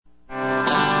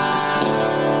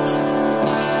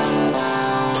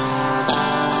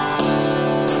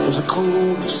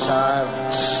code of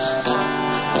silence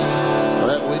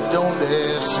that we don't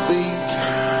dare speak.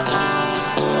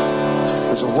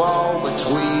 There's a wall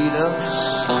between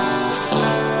us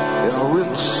and a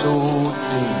river so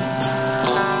deep.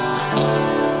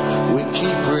 We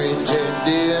keep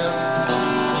pretending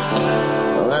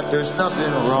that there's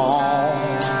nothing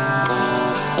wrong.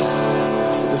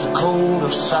 There's a code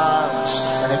of silence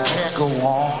and it can't go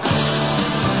on.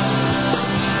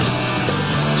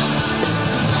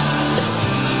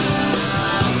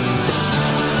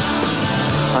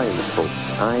 Hi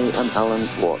folks, I am Alan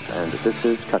Watt and this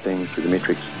is Cutting Through the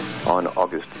Matrix on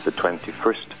August the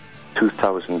 21st,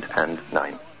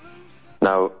 2009.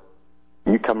 Now,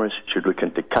 newcomers should look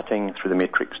into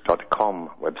cuttingthroughthematrix.com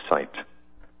website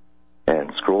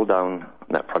and scroll down on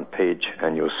that front page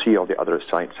and you'll see all the other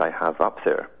sites I have up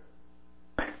there.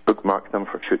 Bookmark them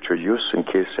for future use in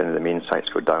case any of the main sites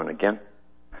go down again.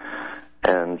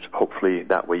 And hopefully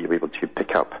that way you'll be able to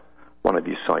pick up one of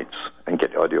these sites and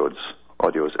get audios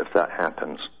if that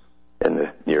happens in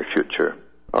the near future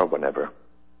or whenever.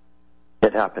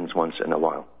 It happens once in a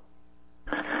while.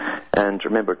 And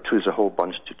remember, choose a whole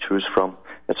bunch to choose from.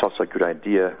 It's also a good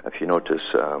idea if you notice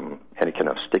any kind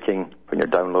of sticking when you're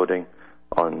downloading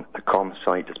on the COM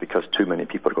site. It's because too many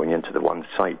people are going into the one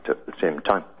site at the same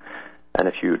time. And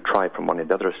if you try from one of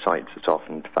the other sites, it's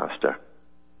often faster.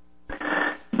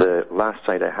 The last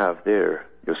site I have there,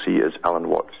 you'll see, is Alan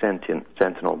Watt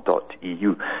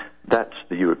Sentinel.eu. That's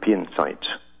the European site.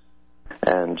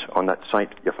 And on that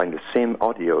site, you'll find the same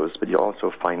audios, but you'll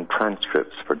also find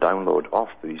transcripts for download of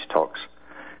these talks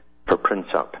for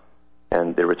print up.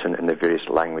 And they're written in the various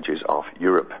languages of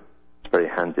Europe. It's very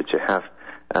handy to have.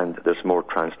 And there's more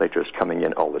translators coming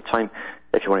in all the time.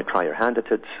 If you want to try your hand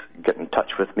at it, get in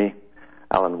touch with me,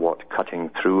 Alan Watt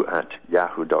Cutting Through at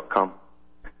yahoo.com,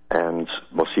 and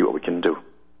we'll see what we can do.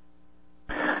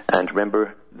 And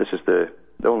remember, this is the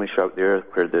only show out there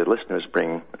where the listeners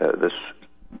bring this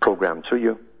program to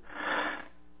you.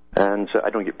 And I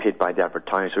don't get paid by the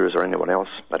advertisers or anyone else.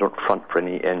 I don't front for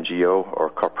any NGO or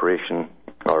corporation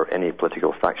or any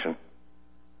political faction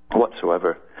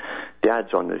whatsoever. The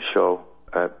ads on this show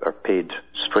are paid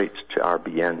straight to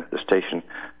RBN, the station,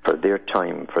 for their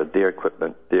time, for their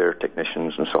equipment, their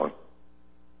technicians, and so on.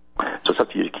 So it's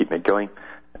up to you to keep me going.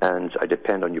 And I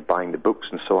depend on you buying the books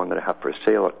and so on that I have for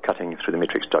sale at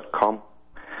cuttingthroughthematrix.com.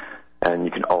 And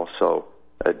you can also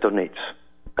donate,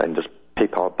 and there's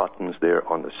PayPal buttons there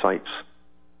on the sites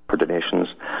for donations.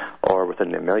 Or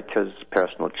within the Americas,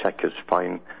 personal check is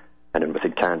fine. And then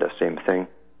within Canada, same thing.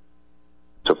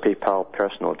 So PayPal,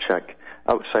 personal check.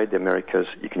 Outside the Americas,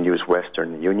 you can use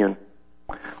Western Union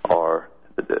or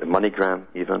the MoneyGram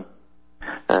even.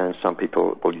 And some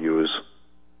people will use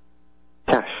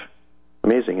cash.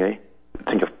 Amazing, eh?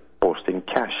 Think of posting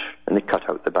cash, and they cut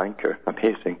out the banker.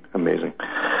 Amazing.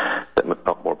 That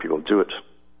not more people do it.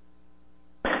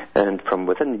 And from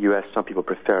within the U.S., some people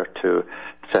prefer to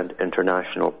send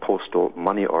international postal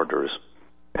money orders.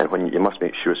 And when you must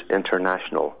make sure it's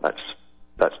international. That's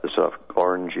the sort of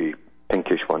orangey,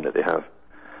 pinkish one that they have.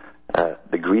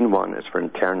 The green one is for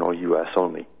internal U.S.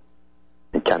 only.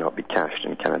 It cannot be cashed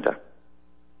in Canada.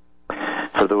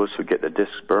 For those who get the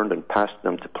discs burned and pass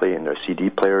them to play in their CD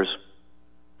players,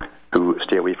 who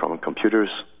stay away from computers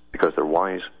because they're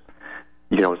wise,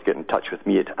 you can always get in touch with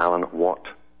me at Alan Watt,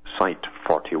 Site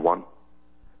 41,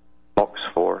 Box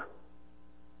 4,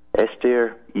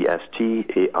 Estaire,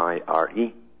 Estaire,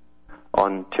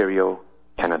 Ontario,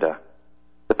 Canada.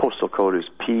 The postal code is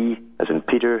P as in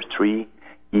Peter 3,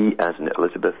 E as in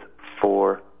Elizabeth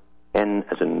 4, N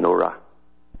as in Nora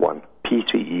 1,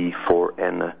 P3E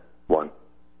 4N1.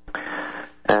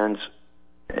 And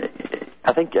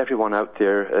I think everyone out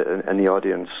there in the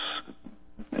audience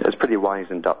is pretty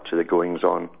wizened up to the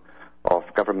goings-on of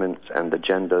governments and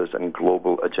agendas and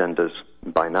global agendas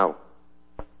by now.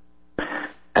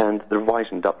 And they're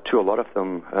wizened up too. A lot of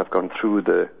them have gone through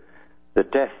the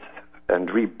death and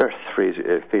rebirth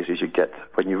phases you get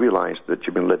when you realize that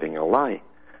you've been living a lie,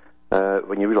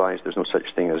 when you realize there's no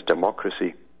such thing as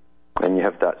democracy, and you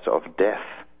have that sort of death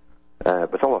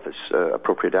with all of its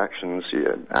appropriate actions,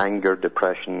 anger,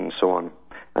 depression, and so on,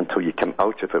 until you come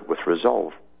out of it with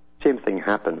resolve. Same thing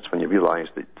happens when you realize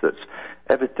that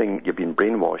everything you've been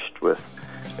brainwashed with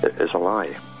is a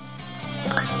lie.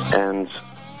 And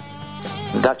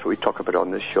that's what we talk about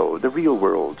on this show, the real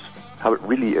world, how it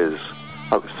really is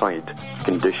outside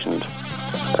conditioned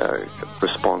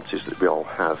responses that we all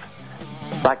have.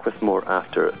 Back with more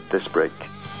after this break.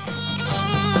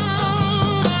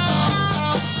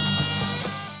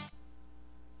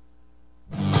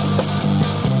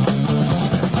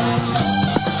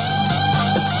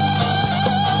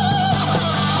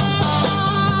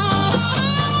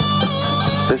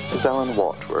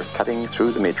 cutting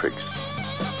through the matrix.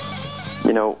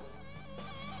 You know,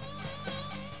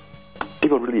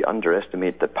 people really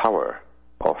underestimate the power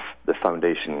of the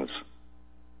foundations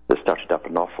that started up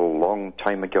an awful long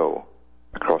time ago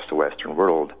across the Western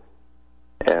world,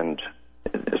 and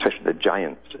especially the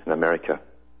giants in America.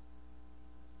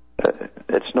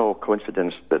 It's no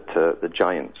coincidence that the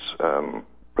giants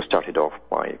were started off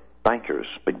by bankers,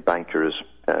 big bankers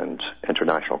and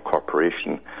international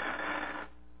corporation,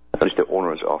 at least the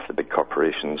owners of the big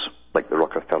corporations like the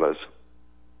Rockefellers,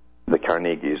 the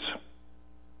Carnegies,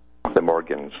 the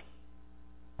Morgans,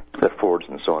 the Fords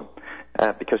and so on,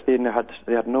 because they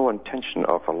had no intention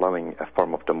of allowing a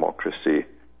form of democracy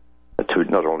to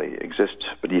not only exist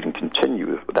but even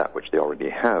continue with that which they already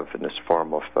have in this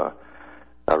form of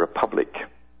a republic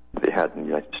that they had in the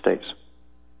United States.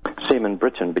 Same in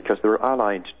Britain, because they were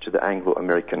allied to the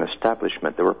Anglo-American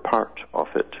establishment. They were part of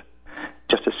it,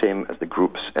 just the same as the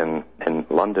groups in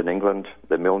London, England,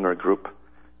 the Milner Group,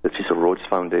 the Cecil Rhodes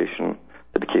Foundation,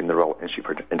 that became the Royal Institute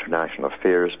for International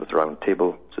Affairs with the Round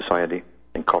Table Society,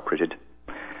 Incorporated,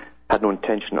 had no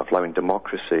intention of allowing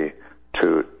democracy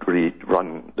to really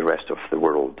run the rest of the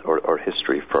world or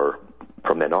history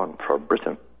from then on for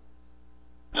Britain.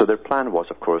 So their plan was,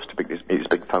 of course, to make these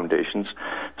big foundations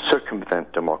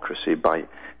circumvent democracy by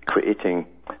creating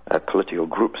political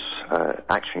groups,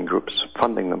 action groups,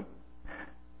 funding them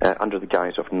under the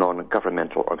guise of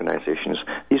non-governmental organizations.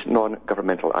 These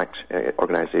non-governmental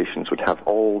organizations would have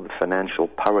all the financial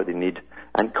power they need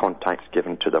and contacts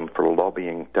given to them for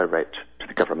lobbying direct to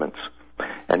the governments.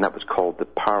 And that was called the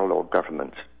parallel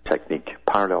government technique,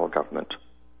 parallel government.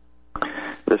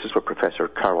 This is what Professor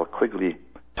Carroll Quigley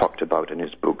talked about in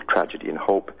his book, Tragedy and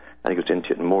Hope, and he goes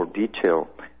into it in more detail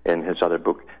in his other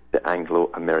book, The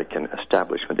Anglo-American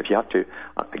Establishment. If you have to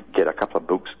get a couple of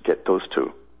books, get those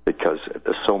two, because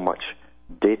there's so much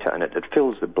data in it. It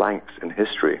fills the blanks in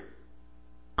history.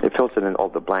 It fills in all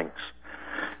the blanks.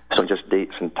 It's not just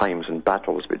dates and times and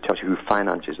battles, but it tells you who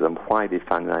finances them, why they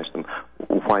financed them,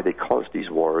 why they caused these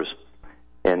wars,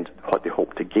 and what they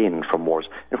hoped to gain from wars.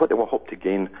 And what they hoped to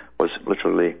gain was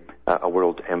literally a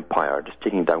world empire, just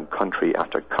taking down country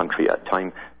after country at a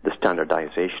time, the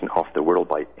standardization of the world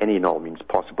by any and all means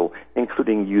possible,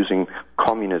 including using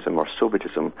communism or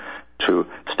Sovietism to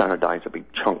standardize a big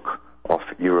chunk of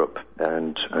Europe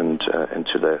and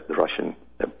into the Russian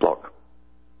bloc.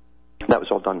 That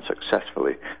was all done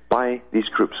successfully by these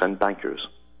groups and bankers.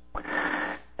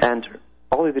 And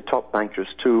all of the top bankers,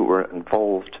 too, were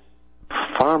involved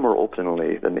far more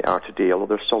openly than they are today, although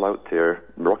they're still out there.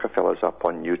 Rockefeller's up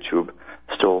on YouTube,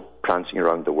 still prancing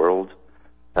around the world,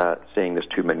 saying there's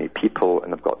too many people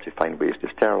and they've got to find ways to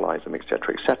sterilize them,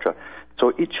 etc., etc.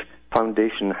 So each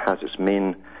foundation has its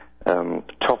main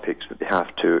topics that they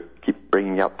have to keep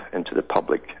bringing up into the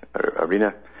public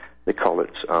arena. They call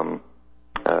it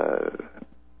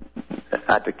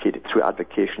advocated through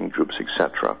advocation groups,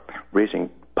 etc., raising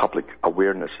public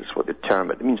awareness is what they term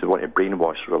it. It means they want to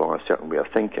brainwash you along a certain way of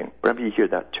thinking. Whenever you hear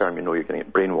that term, you know you're going to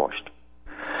get brainwashed.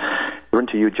 They're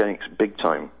into eugenics big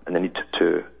time, and they need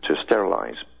to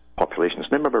sterilize populations.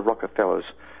 And remember Rockefeller's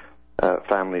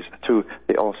families, too,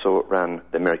 they also ran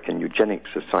the American Eugenics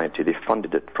Society. They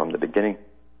funded it from the beginning,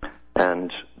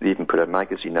 and they even put a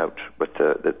magazine out with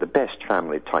the best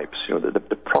family types, you know,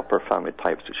 the proper family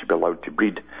types that should be allowed to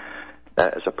breed,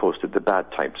 as opposed to the bad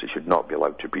types that should not be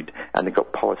allowed to breed. And they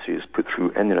got policies put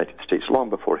through in the United States long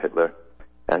before Hitler,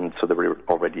 and so they were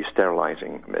already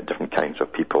sterilizing different kinds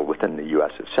of people within the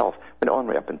U.S. itself. Went on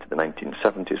right up into the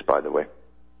 1970s, by the way.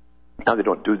 Now they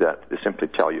don't do that. They simply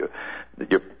tell you that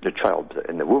your child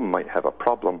in the womb might have a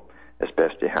problem. It's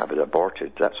best to have it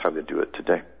aborted. That's how they do it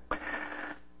today.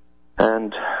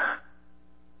 And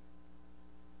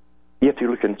you have to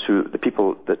look into the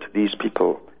people these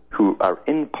people who are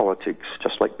in politics,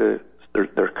 just like their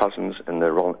cousins in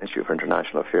the Royal Institute for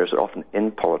International Affairs, are often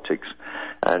in politics,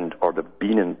 or they've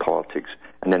been in politics,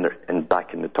 and then they're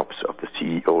back in the tops of the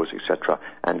CEOs, etc.,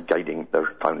 and guiding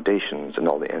their foundations and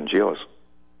all the NGOs.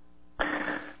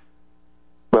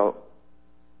 Well,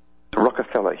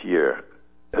 Rockefeller here,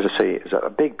 as I say, is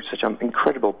such an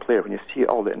incredible player. When you see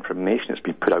all the information that's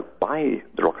been put out by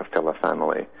the Rockefeller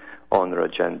family on their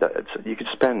agenda, you could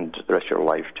spend the rest of your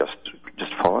life just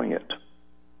following it.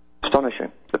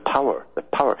 Astonishing. The power.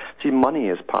 See, money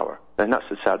is power. And that's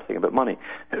the sad thing about money.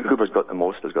 Whoever's got the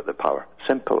most has got the power.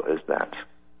 Simple as that.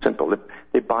 Simple.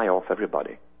 They buy off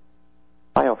everybody.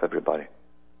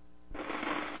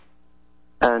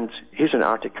 And here's an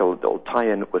article that will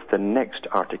tie in with the next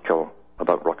article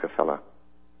about Rockefeller.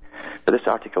 But this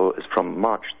article is from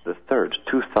March the 3rd,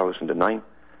 2009,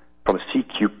 from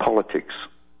CQ Politics.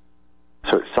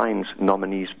 So it signs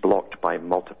nominees blocked by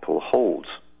multiple holds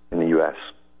in the U.S.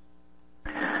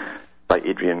 By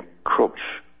Adrian Kroch,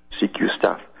 CQ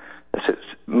staff. It says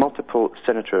multiple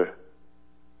senators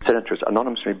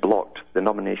anonymously blocked the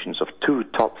nominations of two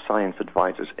top science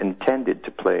advisors intended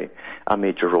to play a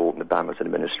major role in Obama's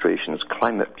administration's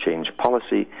climate change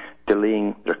policy,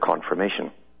 delaying their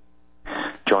confirmation.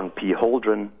 John P.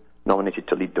 Holdren, nominated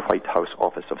to lead the White House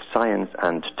Office of Science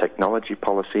and Technology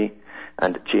Policy,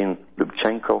 and Jane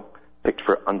Lubchenco, picked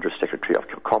for Undersecretary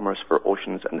of Commerce for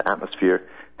Oceans and Atmosphere,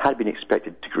 had been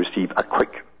expected to receive a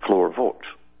quick floor vote.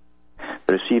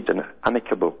 They received an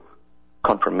amicable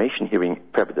confirmation hearing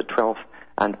February the 12th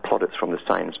and plaudits from the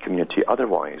science community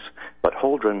otherwise. But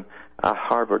Holdren, a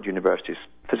Harvard University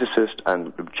physicist,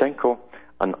 and Lubchenco,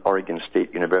 an Oregon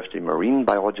State University marine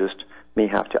biologist, may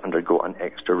have to undergo an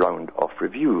extra round of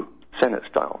review, Senate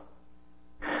style.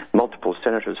 Multiple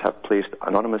senators have placed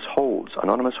anonymous holds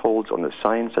on the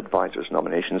science advisors'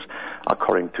 nominations,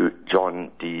 according to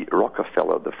John D.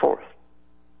 Rockefeller IV.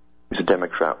 He's a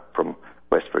Democrat from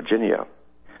West Virginia.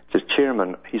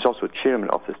 He's also chairman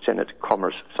of the Senate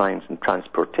Commerce, Science and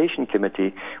Transportation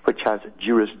Committee, which has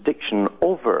jurisdiction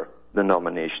over the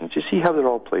nominations. You see how they're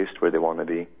all placed where they want to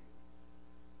be?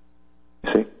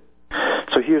 You see?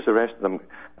 So here's the rest of them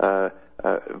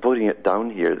voting it down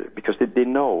here because they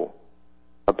know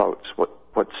about what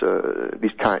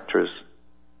these characters,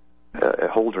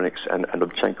 Holdren and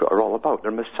Lubchenco, are all about.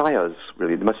 They're messiahs,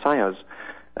 really. The messiahs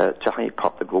to hype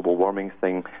up the global warming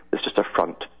thing. It's just a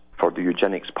front for the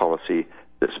eugenics policy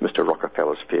that's Mr.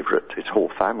 Rockefeller's favorite, his whole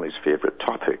family's favorite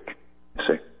topic. You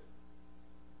see?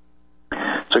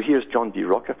 So here's John D.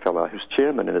 Rockefeller, who's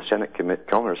chairman in the Senate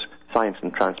Commerce, Science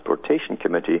and Transportation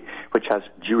Committee, which has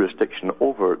jurisdiction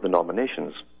over the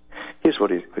nominations. Here's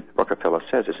what Rockefeller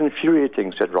says. It's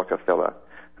infuriating, said Rockefeller,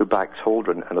 who backs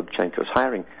Holdren and Lubchenco's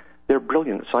hiring. They're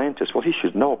brilliant scientists. Well, he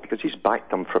should know because he's backed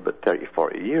them for about 30,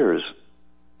 40 years.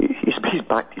 He's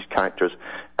backed these characters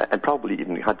and probably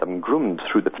even had them groomed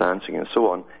through the financing and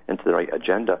so on into the right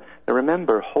agenda. Now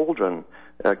remember, Holdren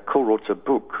co-wrote a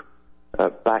book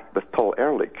back with Paul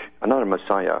Ehrlich, another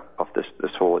messiah of this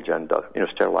whole agenda,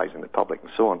 sterilizing the public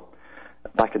and so on,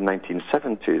 back in the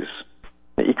 1970s,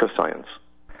 ecoscience.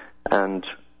 And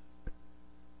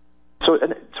so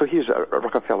here's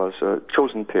Rockefeller's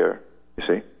chosen pair, you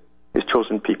see, his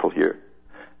chosen people here.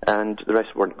 And the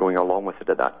rest weren't going along with it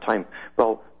at that time.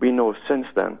 Well, we know since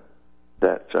then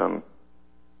that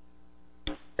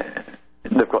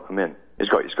they've got him in. He's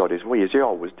got his way, as he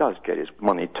always does get his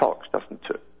money talks, doesn't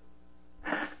it?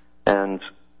 And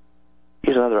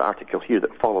here's another article here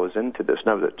that follows into this,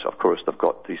 now that, of course, they've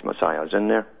got these messiahs in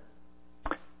there.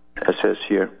 It says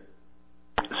here,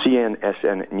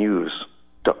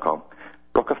 CNSNnews.com,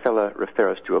 Rockefeller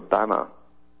refers to Obama,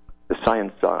 the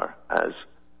science czar, as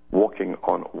walking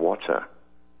on water.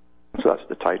 So that's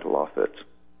the title of it.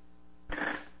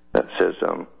 That says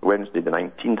Wednesday the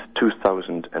 19th,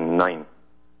 2009.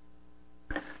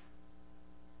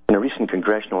 In a recent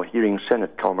congressional hearing,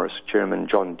 Senate Commerce Chairman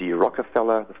John D.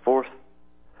 Rockefeller IV,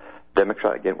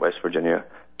 Democrat again, West Virginia,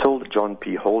 told John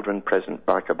P. Holdren, President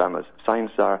Barack Obama's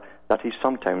science czar, that he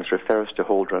sometimes refers to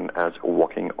Holdren as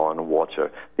walking on water.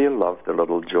 They love their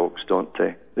little jokes, don't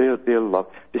they? They love.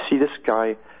 You see, this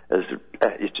guy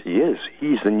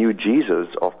he's the new Jesus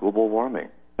of global warming.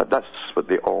 That's what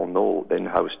they all know, the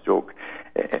in-house joke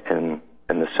in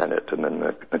the Senate and in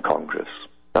the Congress.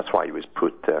 That's why he was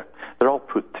put there. They're all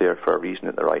put there for a reason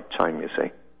at the right time, you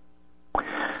see.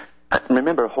 And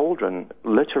remember, Holdren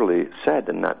literally said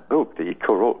in that book that he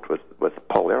co-wrote with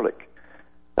Paul Ehrlich,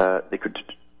 they could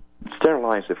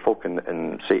sterilize the folk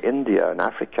in, say, India and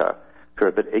Africa who are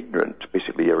a bit ignorant,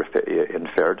 basically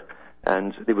inferred,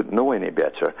 and they wouldn't know any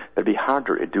better. It'd be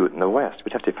harder to do it in the West.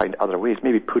 We'd have to find other ways,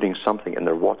 maybe putting something in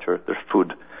their water, their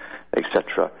food,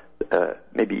 etc.,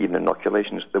 maybe even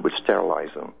inoculations that would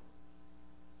sterilize them.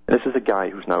 And this is a guy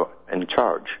who's now in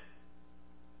charge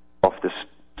of this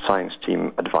science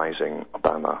team advising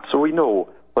Obama. So we know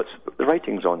the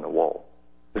writing's on the wall,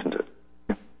 isn't it?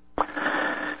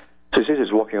 So he says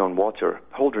he's walking on water.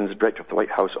 Holdren is director of the White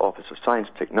House Office of Science,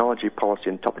 Technology Policy,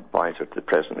 and top advisor to the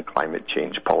President on climate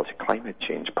change policy. Climate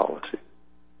change policy.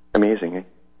 Amazing, eh?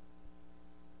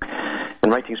 In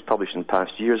writings published in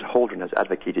past years, Holdren has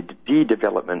advocated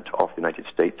de-development of the United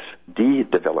States,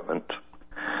 de-development,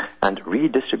 and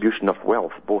redistribution of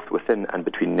wealth both within and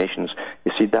between nations.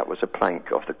 You see, that was a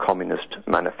plank of the Communist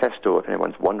Manifesto, if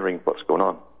anyone's wondering what's going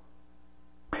on.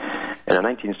 In a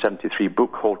 1973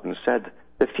 book, Holdren said,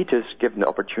 the fetus, given the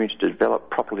opportunity to develop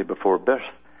properly before birth,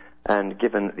 and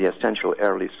given the essential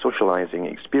early socializing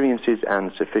experiences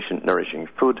and sufficient nourishing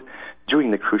food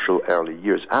during the crucial early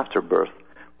years after birth,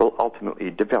 will ultimately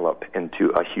develop into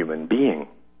a human being.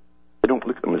 They don't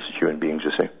look at them as human beings,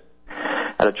 you see.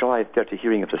 At a July 30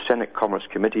 hearing of the Senate Commerce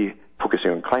Committee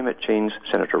focusing on climate change,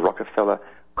 Senator Rockefeller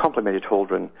complimented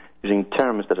Holdren using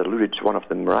terms that alluded to one of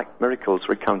the miracles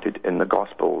recounted in the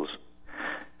Gospels.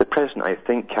 The president, I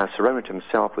think, has surrounded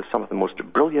himself with some of the most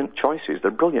brilliant choices. They're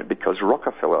brilliant because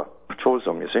Rockefeller chose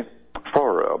them, you see,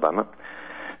 for Obama.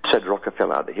 Said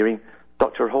Rockefeller at the hearing,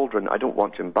 Dr. Holdren, I don't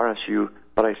want to embarrass you,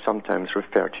 but I sometimes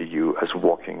refer to you as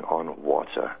walking on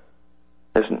water.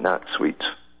 Isn't that sweet?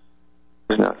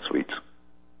 Isn't that sweet?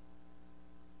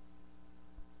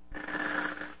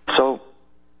 So,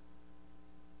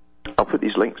 I'll put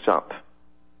these links up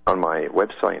on my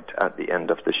website at the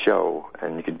end of the show,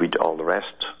 and you can read all the rest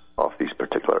of these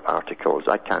particular articles.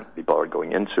 I can't be bothered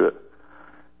going into it,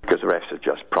 because the rest is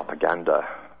just propaganda,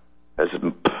 as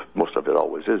most of it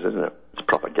always is, isn't it? It's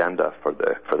propaganda for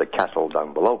the cattle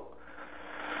down below.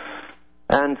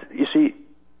 And, you see,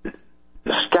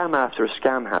 scam after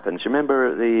scam happens.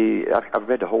 Remember, I've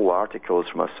read whole articles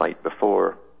from a site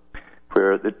before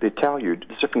where they tell you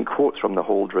different quotes from the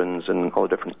Holdrens and all the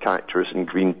different characters in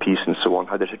Greenpeace and so on,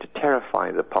 how they're trying to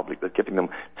terrify the public. They're giving them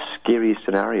scary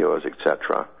scenarios,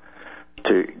 etc.,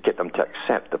 to get them to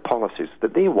accept the policies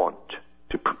that they want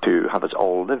to have us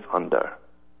all live under,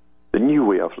 the new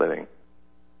way of living.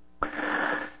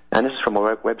 And this is from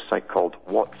a website called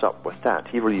What's Up With That.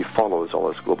 He really follows all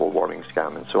this global warming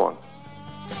scam and so on.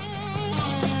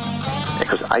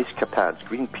 Because Ice Capads,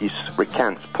 Greenpeace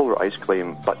recants polar ice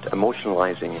claim, but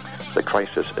emotionalizing the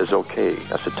crisis is okay.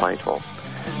 That's the title.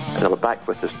 And I'll be back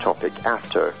with this topic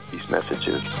after these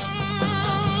messages.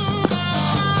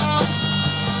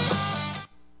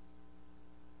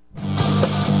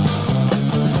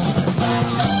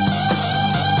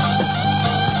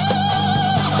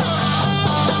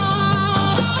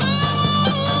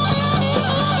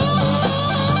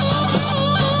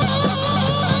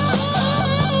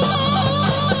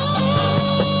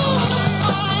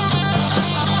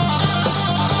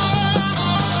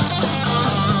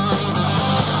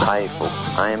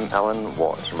 I'm Alan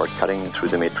Watts, and we're cutting through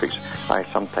the matrix. I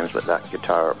sometimes let that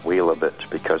guitar wail a bit,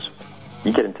 because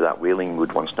you get into that wailing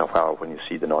mood once in a while when you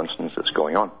see the nonsense that's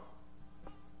going on.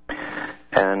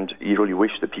 And you really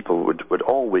wish that people would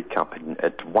all wake up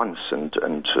at once and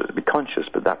be conscious,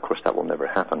 but that, of course, that will never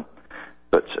happen.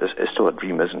 But it's still a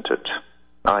dream, isn't it?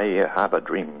 I have a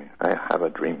dream. I have a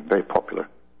dream. Very popular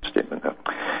statement there.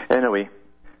 Anyway,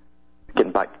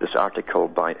 getting back to this article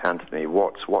by Anthony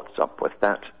Watts, What's Up With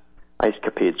That? Ice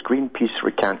Capades, Greenpeace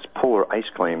recants polar ice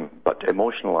claim, but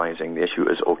emotionalizing the issue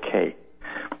is okay.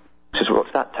 It says, well,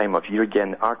 it's that time of year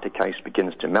again. Arctic ice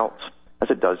begins to melt, as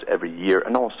it does every year,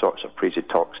 and all sorts of crazy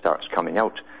talk starts coming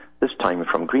out, this time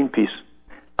from Greenpeace.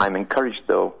 I'm encouraged,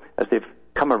 though, as they've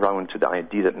come around to the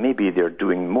idea that maybe they're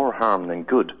doing more harm than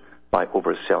good by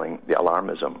overselling the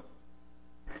alarmism.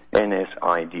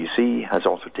 NSIDC has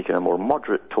also taken a more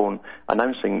moderate tone,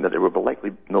 announcing that there will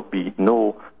likely not be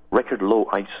no record low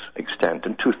ice extent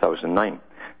in 2009.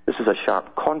 This is a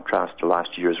sharp contrast to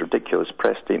last year's ridiculous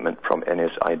press statement from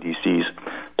NSIDC's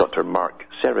Dr. Mark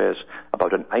Serres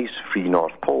about an ice-free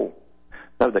North Pole.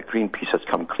 Now that Greenpeace has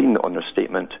come clean on their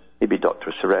statement, maybe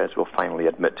Dr. Serres will finally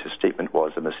admit his statement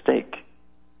was a mistake.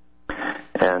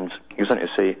 And he was going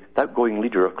to say, the outgoing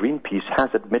leader of Greenpeace has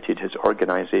admitted his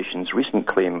organization's recent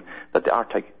claim that the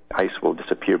Arctic ice will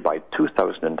disappear by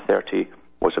 2030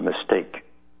 was a mistake.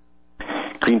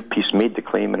 Greenpeace made the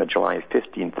claim in a July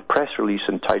 15th press release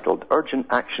entitled Urgent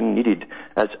Action Needed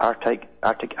as Arctic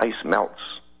Ice Melts,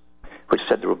 which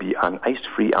said there will be an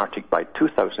ice-free Arctic by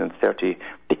 2030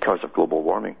 because of global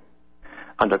warming.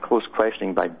 Under close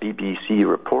questioning by BBC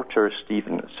reporter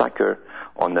Stephen Sacker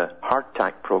on the Hard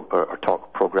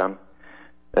Talk program,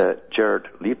 Gerard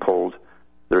Leopold,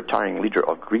 the retiring leader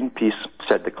of Greenpeace,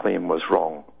 said the claim was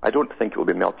wrong. I don't think it will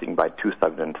be melting by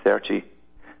 2030.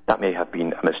 That may have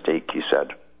been a mistake, he said.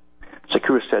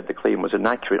 Sakur said the claim was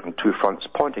inaccurate on two fronts,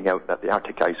 pointing out that the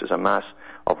Arctic ice is a mass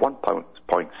of 1.6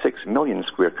 million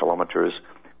square kilometres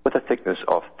with a thickness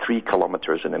of 3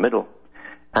 kilometres in the middle,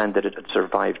 and that it had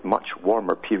survived much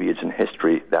warmer periods in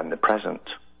history than the present.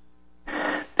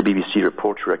 The BBC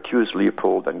reporter accused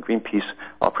Leopold and Greenpeace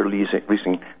of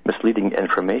releasing misleading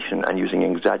information and using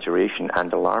exaggeration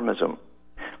and alarmism.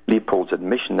 Leopold's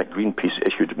admission that Greenpeace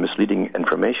issued misleading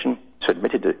information, so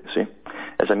admitted it,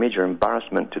 as a major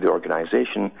embarrassment to the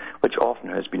organisation, which often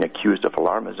has been accused of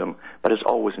alarmism, but has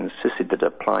always insisted that it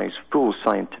applies full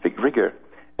scientific rigour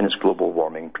in its global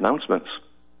warming pronouncements.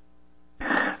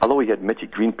 Although he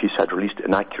admitted Greenpeace had released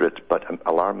inaccurate but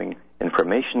alarming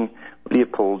information,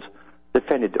 Leopold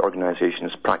defended the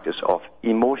organization's practice of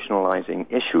emotionalizing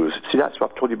issues. See, that's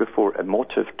what I've told you before,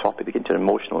 emotive topic, they get into an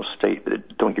emotional state, but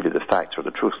they don't give you the facts or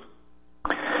the truth.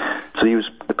 So they use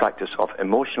the practice of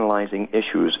emotionalizing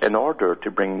issues in order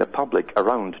to bring the public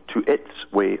around to its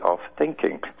way of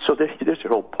thinking. So there's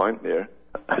your whole point there.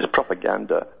 It's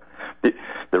propaganda.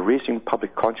 They're raising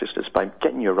public consciousness by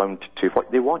getting you around to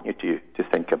what they want you to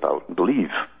think about and believe.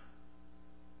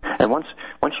 And once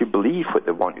you believe what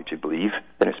they want you to believe,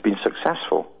 then it's been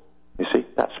successful. You see,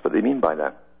 that's what they mean by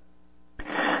that.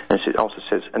 And it also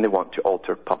says, and they want to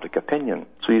alter public opinion.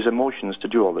 So they use emotions to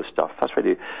do all this stuff. That's why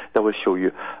they always show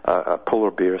you a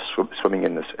polar bear swimming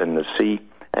in the sea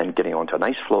and getting onto an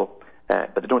ice floe,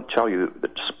 but they don't tell you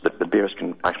that the bears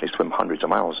can actually swim hundreds of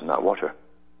miles in that water.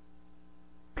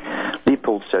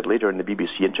 Leopold said later in the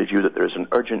BBC interview that there is an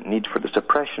urgent need for the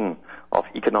suppression of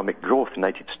economic growth in the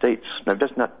United States. Now,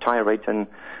 doesn't that tie right in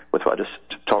with what I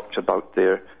just talked about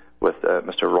there with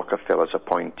Mr. Rockefeller's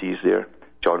appointees there,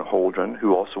 John Holdren,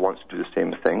 who also wants to do the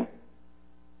same thing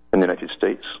in the United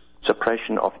States,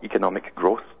 suppression of economic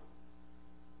growth?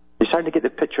 You're starting to get the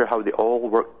picture how they all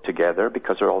work together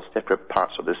because they're all separate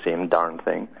parts of the same darn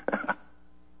thing.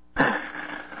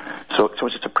 So to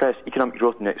suppress economic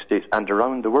growth in the United States and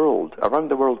around the world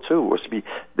too,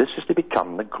 this is to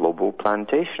become the global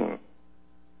plantation.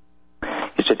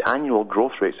 He said annual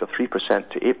growth rates of 3%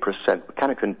 to 8%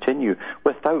 cannot continue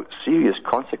without serious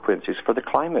consequences for the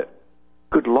climate.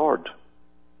 Good Lord,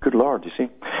 you see.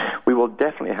 We will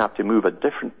definitely have to move to a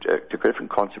different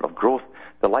concept of growth.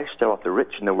 The lifestyle of the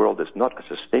rich in the world is not a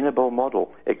sustainable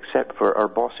model except for our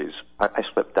bosses. I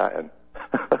slipped that in.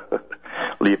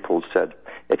 Leopold said,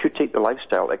 if you take the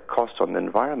lifestyle it costs on the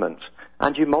environment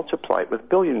and you multiply it with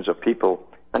billions of people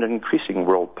and an increasing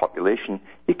world population,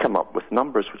 you come up with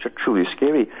numbers which are truly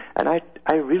scary. And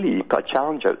I really put a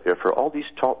challenge out there for all these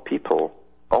top people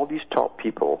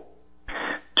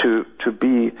to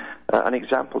be an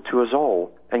example to us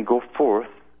all and go forth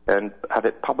and have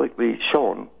it publicly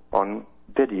shown on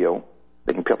video,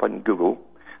 they can put up on Google,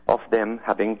 of them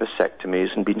having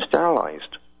vasectomies and being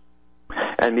sterilized.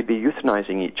 And maybe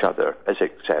euthanizing each other as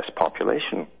excess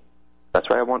population. That's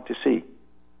what I want to see.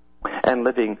 And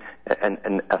living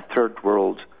in a third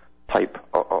world type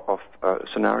of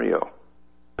scenario,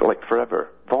 like forever,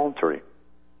 voluntary.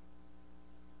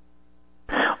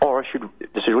 Or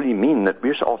does it really mean that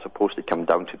we're all supposed to come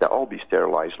down to that, all be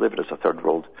sterilized, live as a third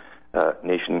world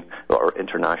nation, or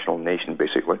international nation,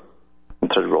 basically, in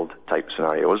third world type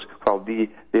scenarios, while the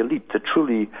elite,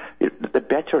 the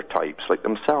better types like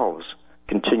themselves,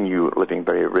 continue living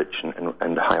very rich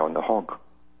and high on the hog.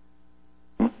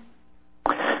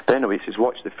 But anyway, he says,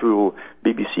 watch the full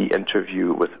BBC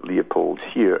interview with Leopold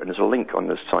here, and there's a link on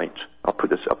the site. I'll put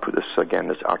this again,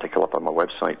 this article up on my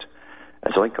website.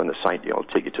 There's a link on the site, it'll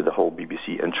take you to the whole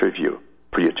BBC interview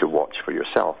for you to watch for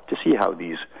yourself, to see how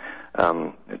these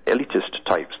elitist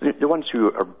types, the ones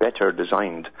who are better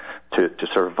designed to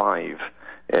survive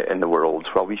in the world,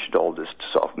 well, we should all just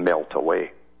sort of melt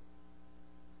away.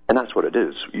 And that's what it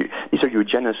is. These are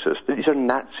eugenicists. These are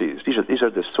Nazis. These are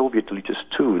the Soviet elitists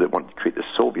too that want to create the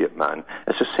Soviet man.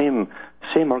 It's the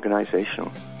same organization.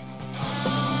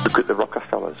 Look at the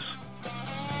Rockefellers.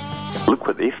 Look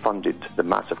what they funded, the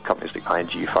massive companies like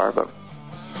IG Farben.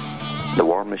 The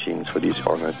war machines for these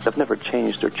organizations. They've never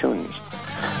changed their tunes.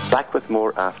 Back with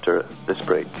more after this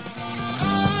break.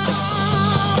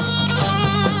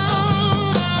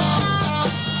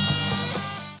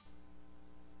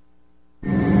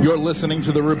 You're listening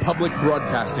to the Republic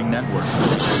Broadcasting Network,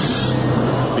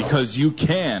 because you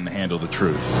can handle the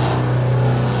truth.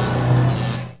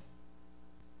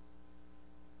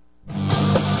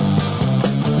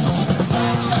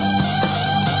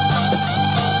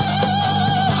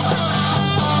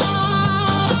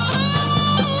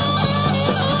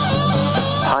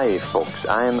 Hi folks,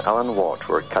 I'm Alan Watt.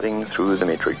 We're cutting through the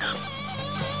matrix.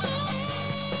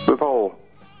 We've all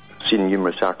seen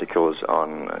numerous articles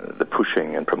on the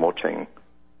pushing and promoting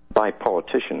by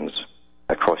politicians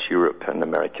across Europe and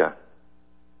America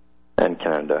and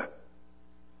Canada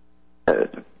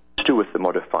to do with the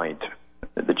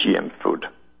GM food,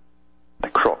 the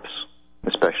crops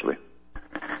especially.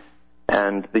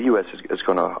 And the US is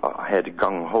going ahead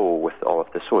gung-ho with all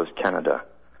of this, so is Canada.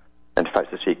 In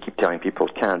fact, I keep telling people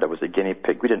Canada was the guinea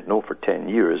pig. We didn't know for 10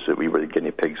 years that we were the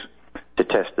guinea pigs to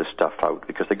test this stuff out,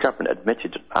 because the government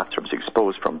admitted after it was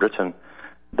exposed from Britain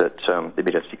that they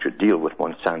made a secret deal with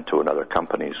Monsanto and other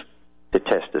companies to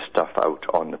test this stuff out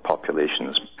on the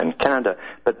populations in Canada,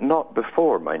 but not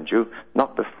before, mind you,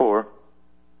 not before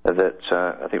that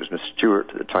I think it was Miss Stewart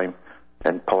at the time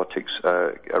in politics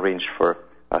arranged for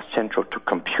a central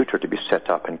computer to be set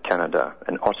up in Canada,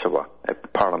 in Ottawa, at the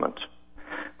Parliament,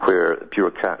 where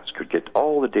bureaucrats could get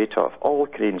all the data of all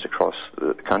Canadians across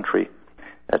the country,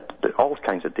 all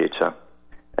kinds of data,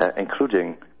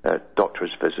 including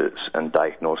doctors' visits and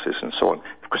diagnosis and so on.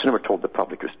 Of course, I never told the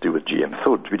public it was to do with GM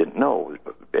food. We didn't know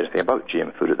anything about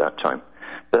GM food at that time.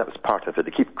 But that was part of it.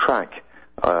 They keep track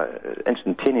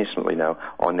instantaneously now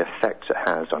on the effects it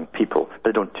has on people, but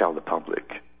they don't tell the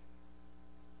public.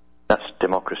 That's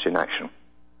democracy in action.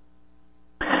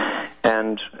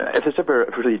 And if there's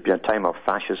ever really been a time of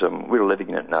fascism, we're living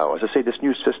in it now. As I say, this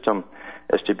new system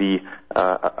is to be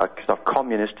a kind of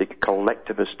communistic,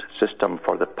 collectivist system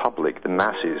for the public, the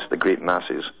masses, the great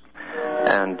masses,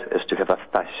 and is to have a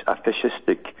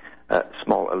fascistic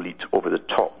small elite over the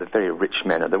top, the very rich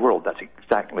men of the world. That's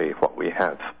exactly what we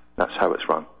have. That's how it's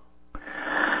run.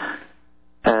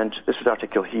 And this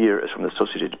article here is from the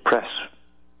Associated Press,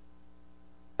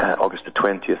 August the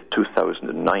 20th,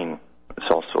 2009.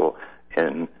 It's also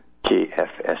in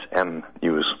KFSM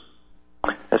News.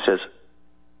 It says,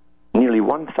 nearly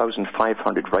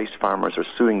 1,500 rice farmers are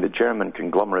suing the German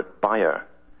conglomerate Bayer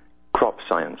Crop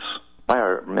Science.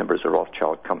 Bayer, remember, is a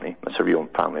Rothschild company, that's a real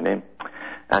family name,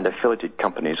 and affiliated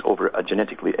companies over a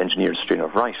genetically engineered strain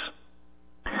of rice.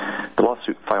 The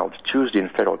lawsuit filed Tuesday in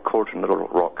federal court in Little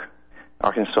Rock,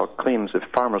 Arkansas, claims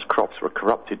that farmers' crops were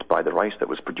corrupted by the rice that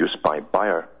was produced by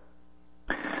Bayer.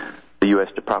 The U.S.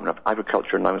 Department of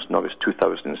Agriculture announced in August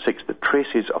 2006 that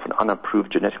traces of an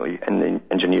unapproved genetically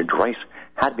engineered rice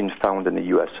had been found in the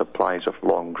U.S. supplies of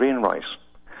long grain rice.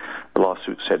 The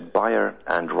lawsuit said Bayer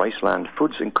and Riceland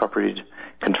Foods Incorporated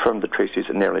confirmed the traces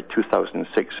in early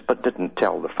 2006, but didn't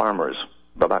tell the farmers.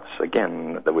 But that's,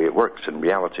 again, the way it works in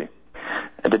reality.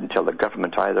 It didn't tell the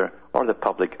government either, or the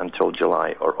public, until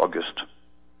July or August.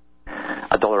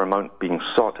 A dollar amount being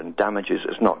sought in damages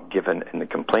is not given in the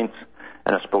complaint,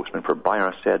 and a spokesman for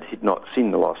Bayer said he'd not seen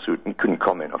the lawsuit and couldn't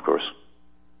comment, of course.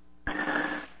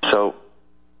 So,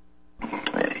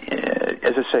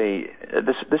 as I say,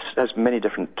 this has many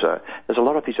different... there's a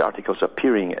lot of these articles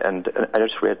appearing, and I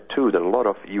just read, too, that a lot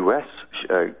of U.S.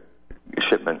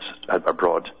 shipments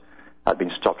abroad had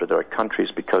been stopped at their countries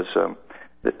because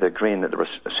the grain that they were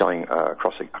selling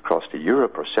across to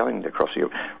Europe or selling across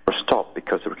Europe were stopped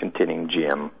because they were containing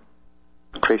GM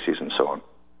traces and so on.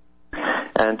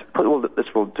 And what this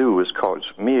will do is cause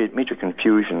major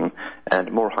confusion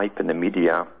and more hype in the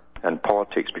media and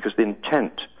politics, because the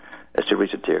intent is to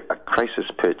raise it to a crisis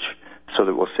pitch so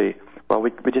that we'll say, well,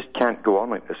 we just can't go on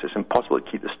like this. It's impossible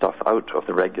to keep the stuff out of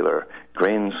the regular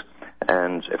grains,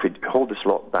 and if we hold this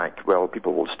lot back, well,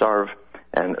 people will starve,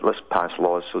 and let's pass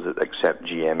laws so that they accept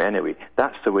GM anyway.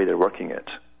 That's the way they're working it.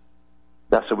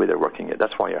 That's the way they're working it.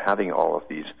 That's why you're having all of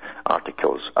these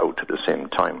articles out at the same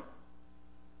time.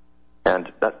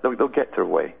 And they'll get their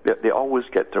way. They always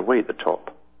get their way at the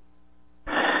top.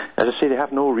 As I say, they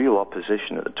have no real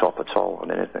opposition at the top at all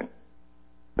on anything.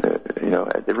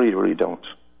 They really, really don't.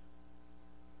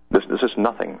 There's just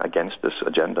nothing against this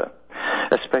agenda,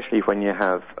 especially when you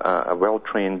have a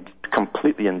well-trained,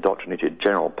 completely indoctrinated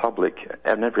general public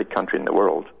in every country in the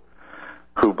world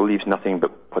who believes nothing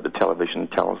but what the television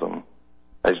tells them.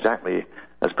 Exactly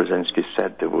as Brzezinski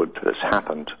said they would. This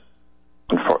happened,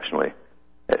 unfortunately.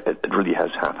 It really has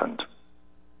happened.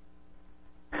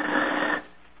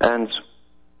 And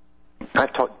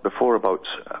I've talked before about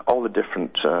all the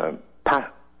different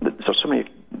there's so many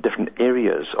different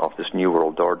areas of this New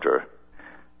World Order.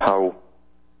 How,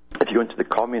 if you go into the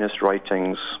communist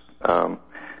writings, the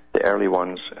early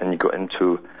ones, and you go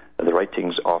into the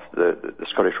writings of the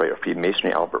Scottish writer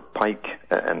Freemasonry, Albert Pike,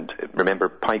 and remember,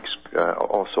 Pike's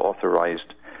also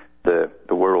authorized the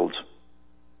World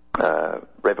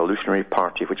Revolutionary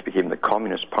Party, which became the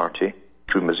Communist Party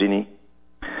through Mazzini,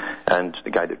 and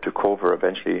the guy that took over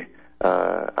eventually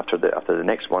after the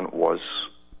next one was,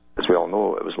 as we all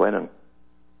know, it was Lenin.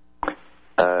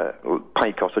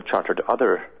 Pike also chartered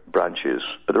other branches,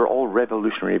 but they're all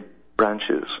revolutionary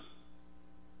branches.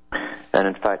 And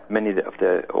in fact, many of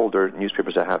the older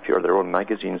newspapers I have here are their own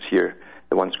magazines here.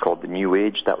 The one's called The New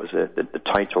Age. That was the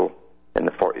title in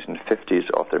the 40s and 50s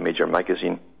of their major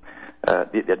magazine.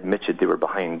 They admitted they were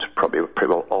behind probably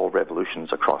well all revolutions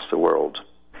across the world.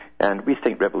 And we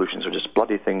think revolutions are just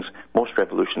bloody things. Most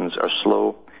revolutions are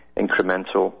slow,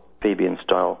 incremental, Fabian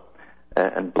style,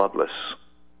 and bloodless.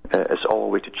 It's all a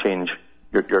way to change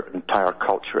your entire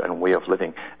culture and way of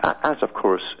living, as of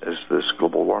course is this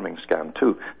global warming scam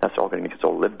too. That's all going to make us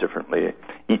all live differently,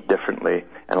 eat differently,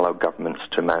 and allow governments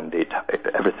to mandate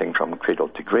everything from cradle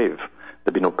to grave.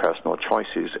 There'll be no personal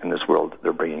choices in this world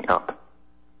they're bringing up.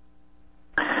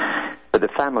 the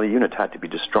family unit had to be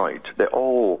destroyed. They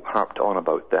all harped on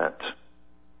about that,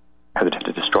 how they had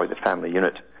to destroy the family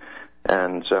unit.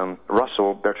 And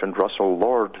Bertrand Russell,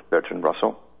 Lord Bertrand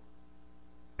Russell,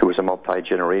 who was a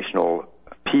multi-generational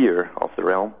peer of the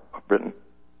realm of Britain,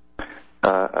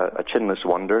 a chinless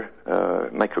wonder,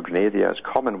 microgonathia is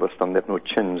common with them. They have no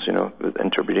chins, with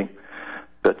interbreeding.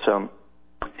 But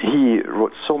he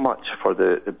wrote so much for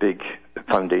the big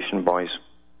foundation boys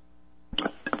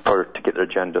to get their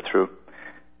agenda through.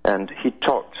 And he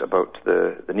talked about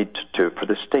the need for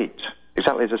the state,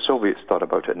 exactly as the Soviets thought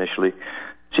about it initially.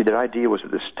 See, their idea was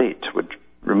that the state would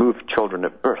remove children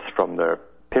at birth from their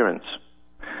parents,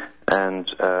 and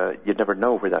you'd never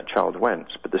know where that child went,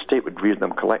 but the state would rear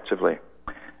them collectively,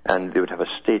 and they would have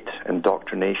a state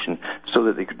indoctrination so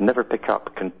that they could never pick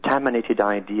up contaminated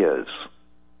ideas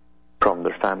from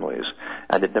their families,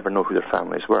 and they'd never know who their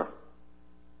families were.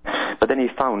 But then he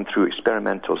found through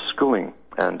experimental schooling,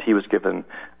 and he was given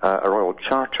a royal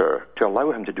charter to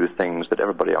allow him to do things that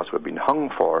everybody else would have been hung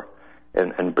for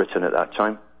in Britain at that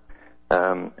time.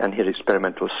 And he had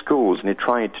experimental schools, and he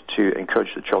tried to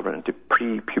encourage the children into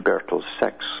pre-pubertal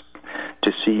sex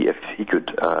to see if he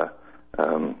could,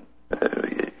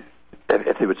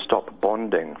 if they would stop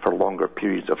bonding for longer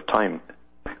periods of time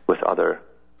with other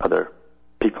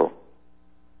people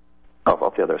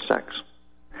of the other sex.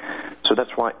 So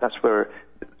that's where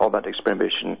all that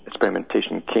experimentation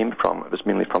came from. It was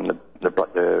mainly from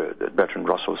the Bertrand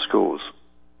Russell schools.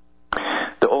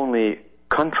 The only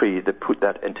country that put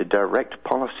that into direct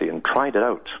policy and tried it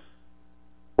out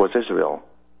was Israel.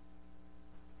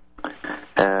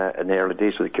 In the early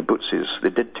days with the kibbutzes, they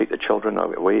did take the children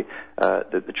away.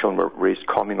 The children were raised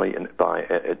communally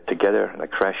together in a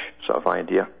creche sort of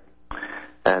idea.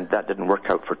 And that didn't work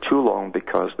out for too long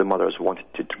because the mothers wanted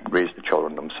to raise the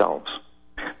children themselves.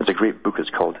 There's a great book,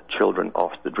 it's called Children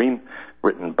of the Dream,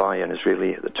 written by an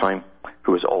Israeli at the time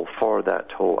who was all for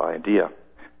that whole idea.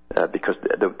 Because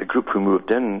the group who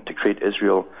moved in to create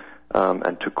Israel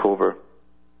and took over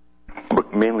were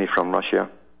mainly from Russia,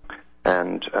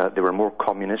 and they were more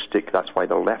communistic. That's why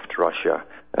they left Russia.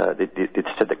 They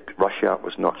said that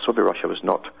Soviet Russia was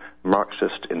not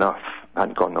Marxist enough,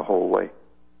 hadn't gone the whole way.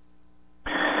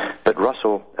 But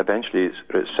Russell eventually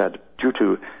said, due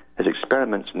to his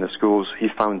experiments in the schools, he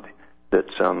found that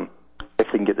if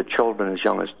they can get the children as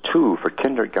young as 2 for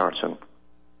kindergarten,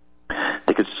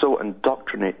 they could so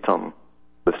indoctrinate them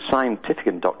with scientific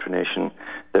indoctrination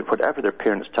that whatever their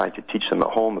parents tried to teach them at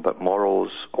home about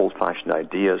morals, old-fashioned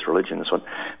ideas, religion, and so on,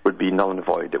 would be null and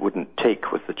void. It wouldn't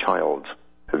take with the child.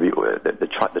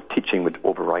 The teaching would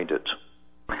override it.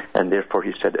 And therefore,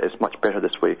 he said, it's much better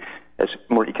this way. It's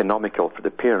more economical for the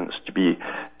parents to be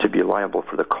liable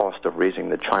for the cost of raising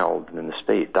the child than the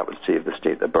state. That would save the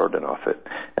state the burden of it,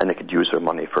 and they could use their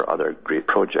money for other great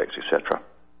projects, etc.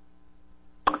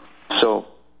 So,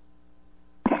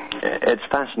 it's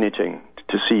fascinating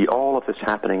to see all of this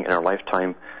happening in our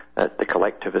lifetime, the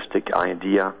collectivistic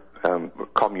idea,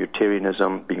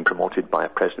 communitarianism being promoted by a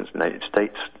president of the United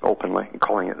States openly and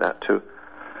calling it that too,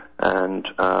 and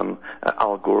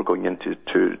Al Gore going into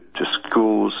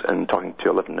schools and talking to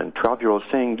 11 and 12-year-olds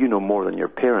saying, you know more than your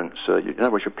parents. In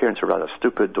other words, your parents are rather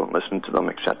stupid, don't listen to them,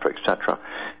 etc., etc.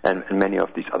 And many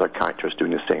of these other characters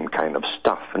doing the same kind of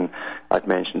stuff. And I'd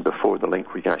mentioned before the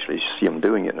link, we can actually see them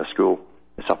doing it in a school.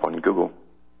 It's up on Google.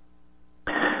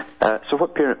 So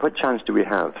what chance do we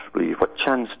have, really? What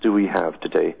chance do we have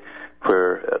today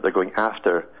where they're going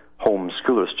after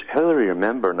homeschoolers? Hillary,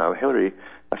 remember now, Hillary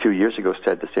a few years ago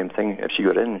said the same thing. If she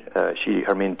got in,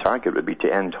 her main target would be to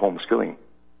end homeschooling.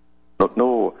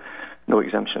 No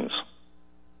exemptions.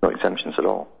 No exemptions at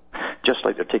all. Just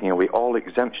like they're taking away all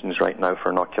exemptions right now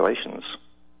for inoculations.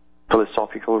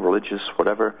 Philosophical, religious,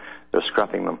 whatever, they're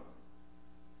scrapping them.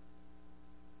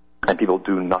 And people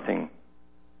do nothing.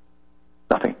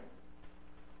 Nothing.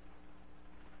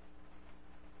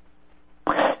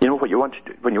 You know what you want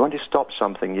to do? When you want to stop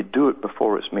something, you do it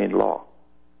before it's made law.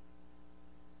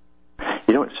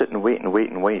 You don't sit and wait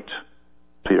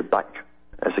till your back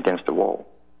is against the wall.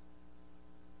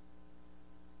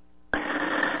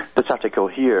 This article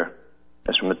here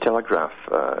is from the Telegraph,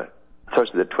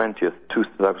 Thursday the 20th,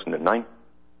 2009.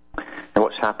 And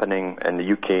what's happening in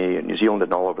the UK and New Zealand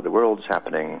and all over the world is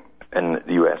happening in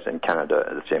the US and Canada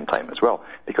at the same time as well.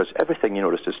 Because everything, you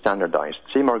notice, is standardized.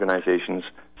 Same organizations,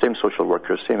 same social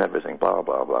workers, same everything, blah,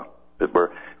 blah, blah.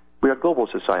 We're a global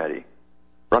society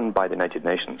run by the United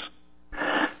Nations.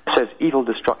 It says, evil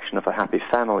destruction of a happy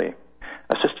family.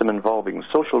 A system involving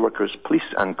social workers, police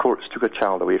and courts took a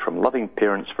child away from loving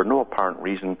parents for no apparent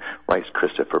reason, writes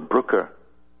Christopher Brooker.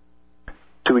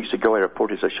 2 weeks ago I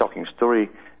reported a shocking story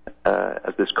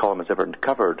as this column has ever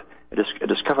uncovered. It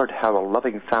discovered how a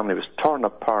loving family was torn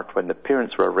apart when the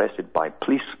parents were arrested by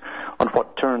police on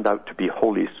what turned out to be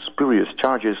wholly spurious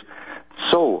charges.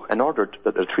 So, in order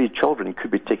that the 3 children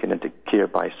could be taken into care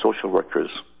by social workers.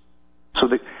 So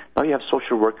now you have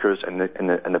social workers and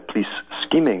the police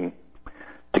scheming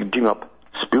to dream up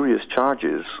spurious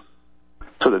charges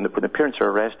so that when the parents are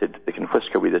arrested, they can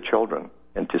whisk away the children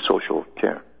into social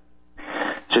care.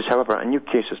 It says, however, a new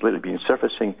case has lately been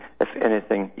surfacing, if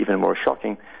anything even more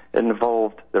shocking. It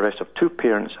involved the arrest of 2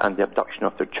 parents and the abduction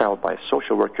of their child by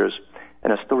social workers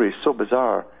in a story so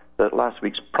bizarre that at last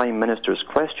week's Prime Minister's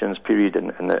questions period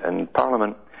in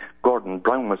Parliament, Gordon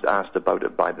Brown was asked about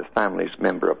it by the family's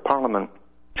Member of Parliament,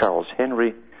 Charles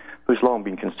Henry, who's long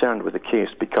been concerned with the case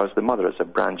because the mother is a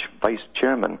branch vice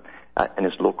chairman in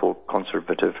his local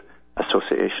Conservative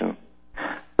association.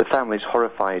 The family's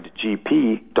horrified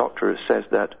GP doctor says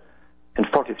that in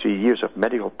 43 years of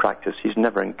medical practice, he's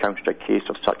never encountered a case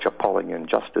of such appalling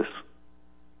injustice.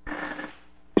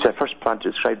 He said, I first planned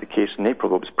to describe the case in April,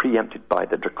 but was preempted by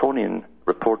the draconian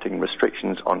reporting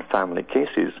restrictions on family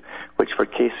cases, which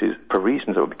for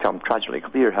reasons that will become tragically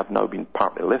clear, have now been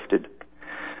partly lifted.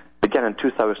 Began in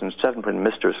 2007 when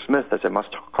Mr. Smith, as I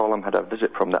must call him, had a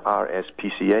visit from the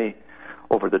RSPCA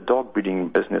over the dog breeding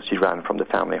business he ran from the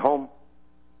family home.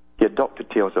 He had doctored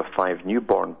tales of 5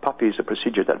 newborn puppies, a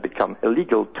procedure that had become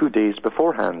illegal 2 days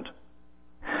beforehand.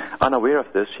 Unaware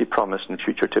of this, he promised in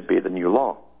future to obey the new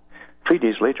law. 3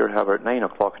 days later, however, at 9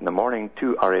 o'clock in the morning,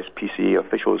 2 RSPCA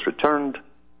officials returned,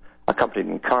 accompanied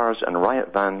in cars and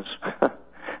riot vans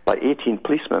by 18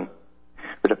 policemen,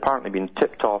 who had apparently been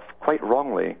tipped off quite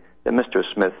wrongly that Mr.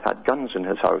 Smith had guns in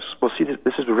his house. Well, see,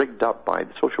 this is rigged up by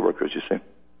the social workers, you see.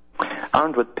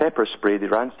 Armed with pepper spray, they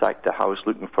ransacked the house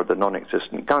looking for the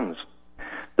non-existent guns.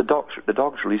 The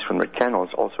dogs released from their kennels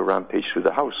also rampaged through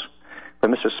the house.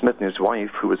 When Mr. Smith and his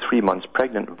wife, who was 3 months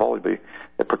pregnant, volubly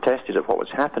protested at what was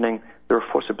happening, they were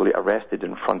forcibly arrested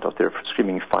in front of their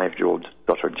screaming 5-year-old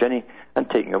daughter Jenny and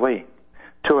taken away.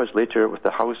 2 hours later, with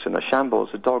the house in a shambles,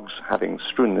 the dogs having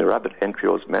strewn the rabbit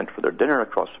entrails meant for their dinner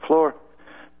across the floor,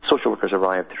 social workers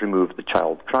arrived to remove the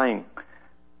child crying.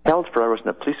 Held for hours in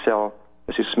a police cell,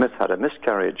 Mrs. Smith had a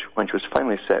miscarriage. When she was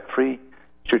finally set free,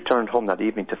 she returned home that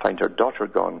evening to find her daughter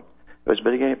gone. It was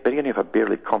the beginning of a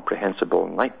barely comprehensible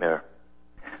nightmare.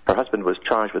 Her husband was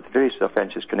charged with various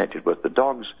offences connected with the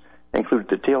dogs, including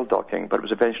the tail docking, but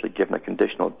was eventually given a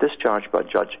conditional discharge by a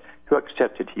judge who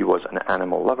accepted he was an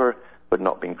animal lover but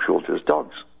not being cruel to his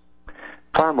dogs.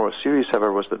 Far more serious,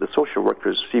 however, was that the social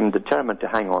workers seemed determined to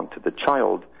hang on to the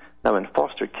child, now in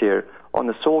foster care, on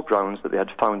the sole grounds that they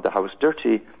had found the house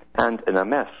dirty and in a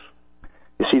mess.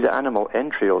 You see, the animal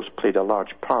entrails played a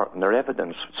large part in their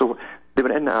evidence, so they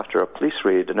went in after a police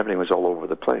raid and everything was all over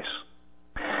the place.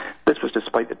 This was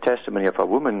despite the testimony of a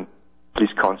woman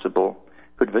police constable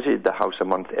who had visited the house a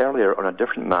month earlier on a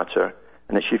different matter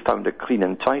and that she found it clean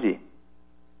and tidy.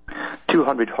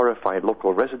 200 horrified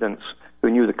local residents who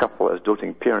knew the couple as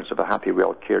doting parents of a happy,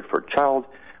 well-cared-for child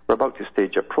were about to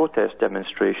stage a protest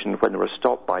demonstration when they were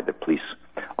stopped by the police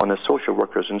on the social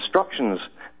workers' instructions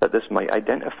that this might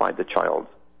identify the child.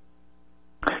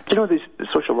 Do you know the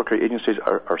social worker agencies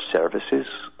are services?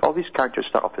 All these characters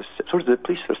start off as, so does the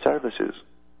police are services.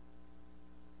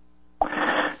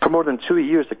 For more than 2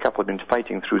 years, the couple had been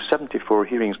fighting through 74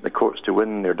 hearings in the courts to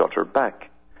win their daughter back.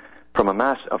 From a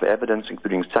mass of evidence,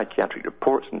 including psychiatric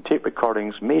reports and tape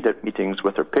recordings made at meetings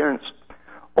with her parents,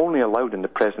 only allowed in the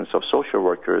presence of social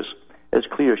workers, it's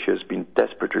clear she has been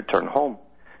desperate to return home.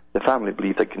 The family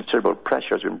believe that considerable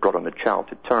pressure has been brought on the child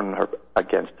to turn her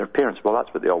against their parents. Well,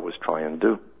 that's what they always try and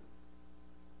do.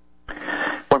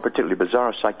 One particularly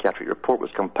bizarre psychiatric report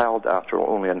was compiled after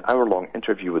only an hour-long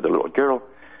interview with the little girl.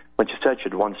 When she said she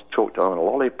had once choked on a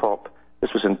lollipop,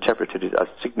 this was interpreted as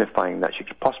signifying that she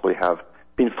could possibly have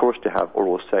been forced to have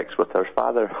oral sex with her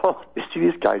father. Oh, you see,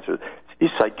 these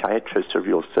psychiatrists are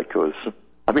real sickos.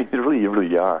 I mean, they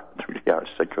really are. They really are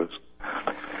sickos.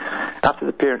 After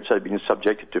the parents had been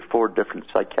subjected to 4 different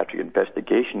psychiatric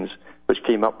investigations, which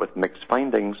came up with mixed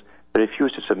findings, they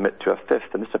refused to submit to a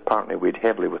 5th, and this apparently weighed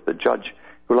heavily with the judge,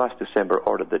 who last December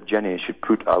ordered that Jenny should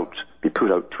be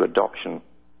put out to adoption.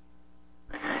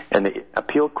 In the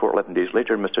appeal court 11 days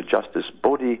later, Mr. Justice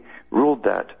Bodie ruled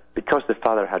that because the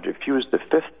father had refused the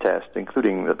 5th test,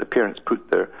 including that the parents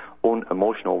put their own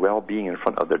emotional well-being in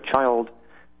front of their child,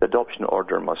 the adoption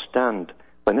order must stand.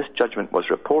 When this judgment was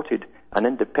reported, an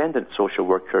independent social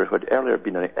worker who had earlier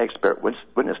been an expert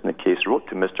witness in the case wrote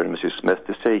to Mr. and Mrs. Smith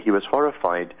to say he was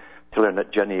horrified to learn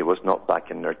that Jenny was not back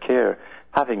in their care,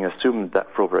 having assumed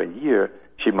that for over a year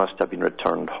she must have been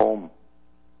returned home.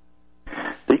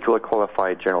 The fully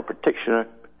qualified general practitioner,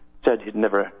 said he'd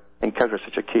never encountered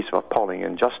such a case of appalling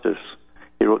injustice.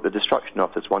 He wrote, "The destruction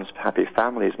of this once happy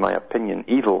family is, my opinion,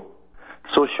 evil."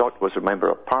 So shocked was a member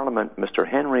of Parliament, Mr.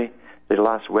 Henry, that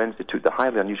last Wednesday took the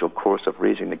highly unusual course of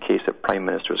raising the case at Prime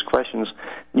Minister's questions.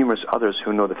 Numerous others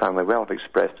who know the family well have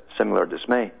expressed similar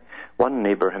dismay. One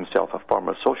neighbour, himself a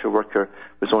former social worker,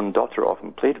 whose own daughter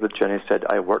often played with Jenny, said,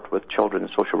 "I worked with children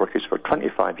and social workers for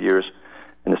 25 years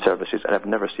in the services, and I've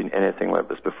never seen anything like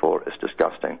this before. It's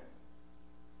disgusting."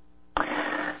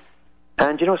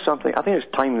 And you know something? I think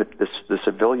it's time that the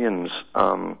civilians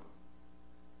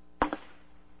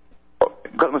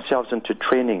got themselves into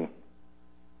training,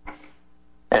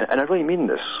 and I really mean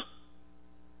this,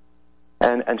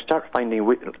 and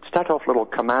start off little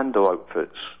commando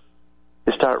outfits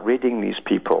to start raiding these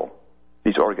people,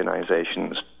 these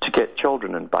organizations, to get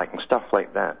children and back and stuff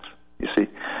like that, you see.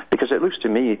 Because it looks to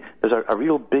me there's a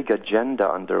real big agenda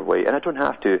underway, and I don't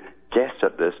have to guess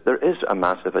at this. There is a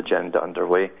massive agenda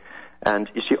underway, and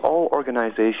you see, all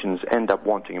organizations end up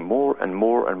wanting more and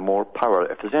more and more power.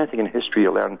 If there's anything in history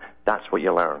you learn, that's what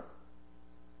you learn.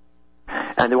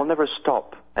 And they will never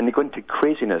stop, and they go into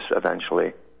craziness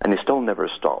eventually, and they still never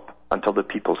stop until the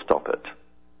people stop it.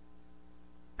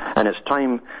 And it's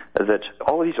time that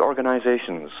all these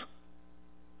organizations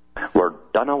were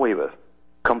done away with,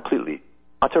 completely,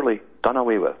 utterly done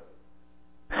away with.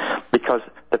 Because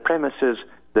the premise is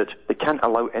that they can't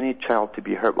allow any child to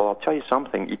be hurt. Well, I'll tell you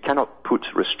something, you cannot put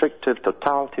restrictive,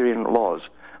 totalitarian laws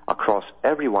across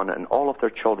everyone and all of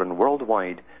their children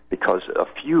worldwide, because a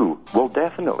few will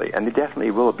definitely, and they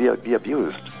definitely will be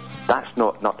abused. That's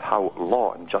not how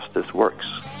law and justice works.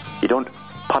 You don't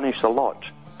punish the lot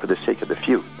for the sake of the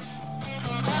few.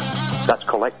 That's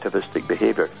collectivistic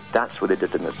behavior. That's what they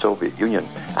did in the Soviet Union,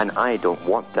 and I don't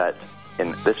want that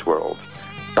in this world.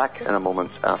 Back in a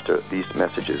moment after these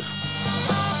messages.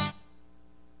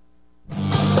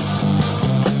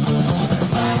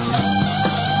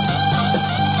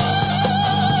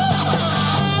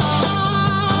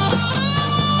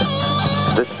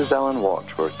 This is Alan Watt.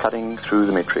 We're cutting through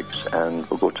the matrix, and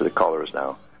we'll go to the callers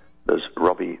now. There's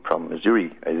Robbie from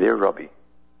Missouri. Are you there, Robbie?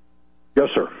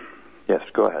 Yes, sir. Yes,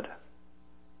 go ahead.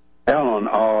 Alan,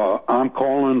 I'm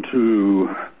calling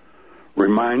to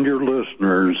remind your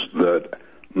listeners that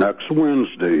next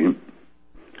Wednesday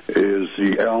is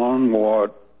the Alan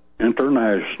Watt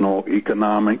International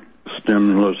Economic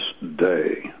Stimulus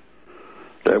Day.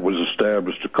 That was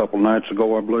established a couple nights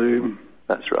ago, I believe.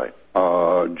 That's right.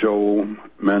 Joe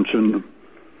mentioned,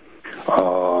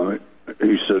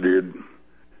 he said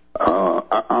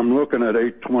I'm looking at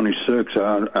 826.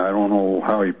 I don't know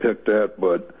how he picked that,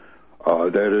 but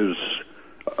that is,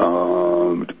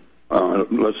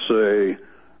 let's say,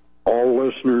 all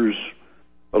listeners,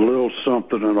 a little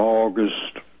something in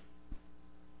August.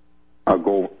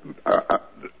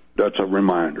 That's a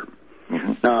reminder.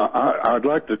 Mm-hmm. Now, I'd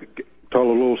like to tell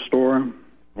a little story.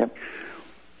 Yep.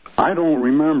 I don't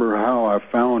remember how I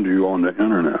found you on the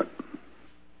internet,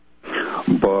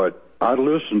 but I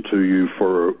listened to you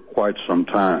for quite some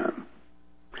time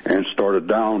and started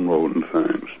downloading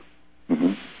things.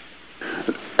 Mm-hmm.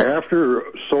 After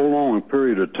so long a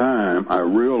period of time, I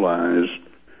realized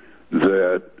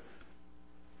that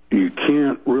you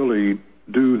can't really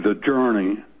do the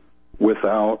journey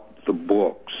without the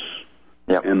books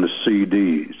and the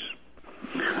CDs.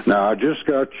 Now, I just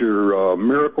got your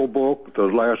Miracle book, the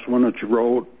last one that you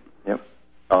wrote. Yep.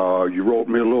 You wrote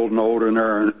me a little note in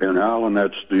there, and Alan,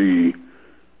 that's the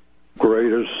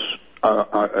greatest.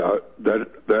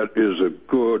 That is a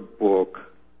good book.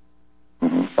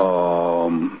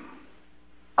 Mm-hmm.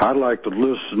 I like to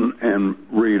listen and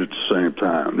read at the same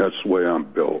time. That's the way I'm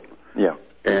built. Yeah.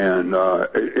 And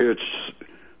it's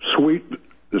sweet.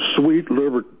 The Sweet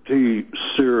Liberty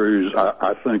series,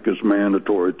 I think, is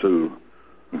mandatory to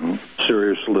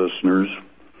serious listeners.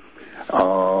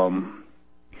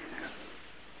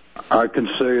 I can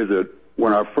say that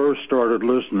when I first started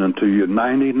listening to you,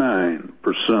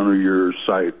 99% of your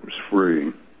site was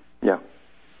free. Yeah.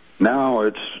 Now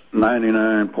it's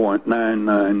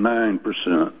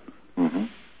 99.999%. Mm-hmm.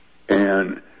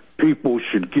 And people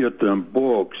should get them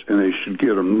books, and they should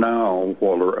get them now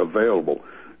while they're available.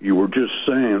 You were just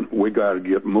saying we got to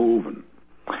get moving.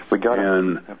 We got to.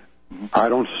 And I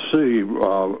don't see,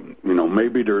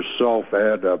 maybe there's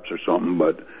self-add-ups or something,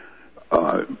 but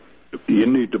you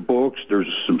need the books. There's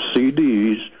some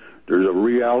CDs. There's a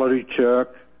reality check,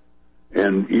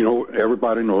 and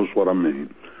everybody knows what I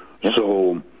mean. Yeah.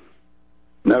 So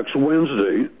next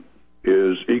Wednesday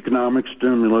is economic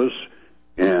stimulus,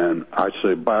 and I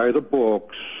say buy the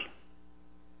books.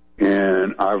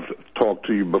 And I've talked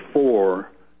to you before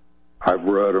I've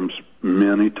read them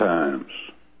many times.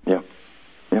 Yeah.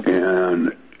 Yeah.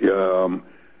 And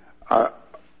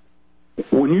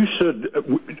when you said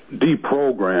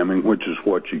deprogramming, which is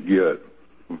what you get,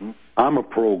 mm-hmm. I'm a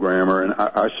programmer, and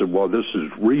I said, well, this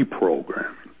is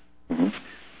reprogramming. Mm-hmm.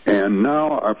 And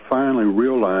now I finally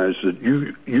realize that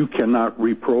you cannot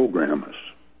reprogram us.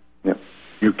 Yep.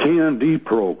 You can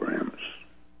deprogram us.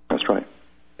 That's right.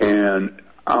 And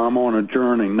I'm on a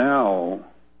journey now,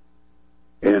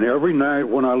 and every night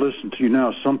when I listen to you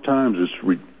now, sometimes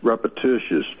it's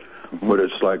repetitious, mm-hmm. but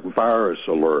it's like virus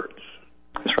alerts.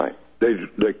 That's right.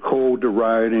 They code the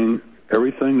writing,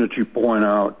 everything that you point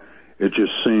out. It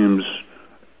just seems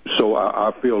so.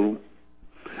 I feel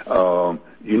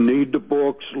you need the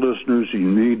books, listeners. You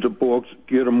need the books.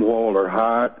 Get them while they're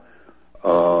hot.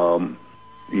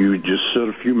 You just said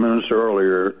a few minutes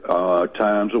earlier,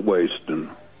 time's a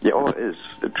wasting. Yeah, oh, it is.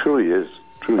 It truly is.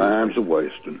 Time's a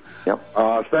wasting. Yep.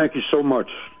 Thank you so much,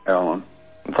 Alan.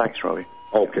 Thanks, Robbie.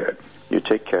 Okay. You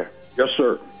take care. Yes,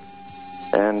 sir.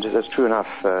 And that's true enough.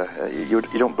 You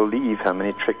don't believe how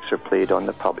many tricks are played on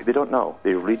the public. They don't know.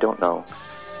 They really don't know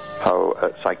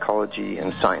how psychology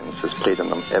and science is played on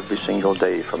them every single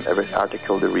day, from every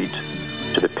article they read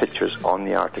to the pictures on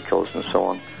the articles and so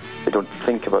on. They don't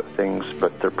think about things,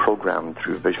 but they're programmed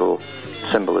through visual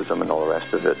symbolism and all the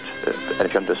rest of it. And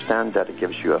if you understand that, it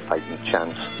gives you a fighting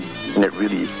chance. And it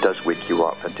really does wake you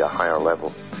up into a higher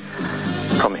level.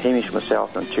 From Hamish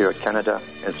myself in Ontario, Canada,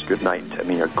 it's good night. I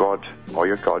mean, your God or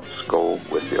your gods go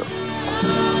with you.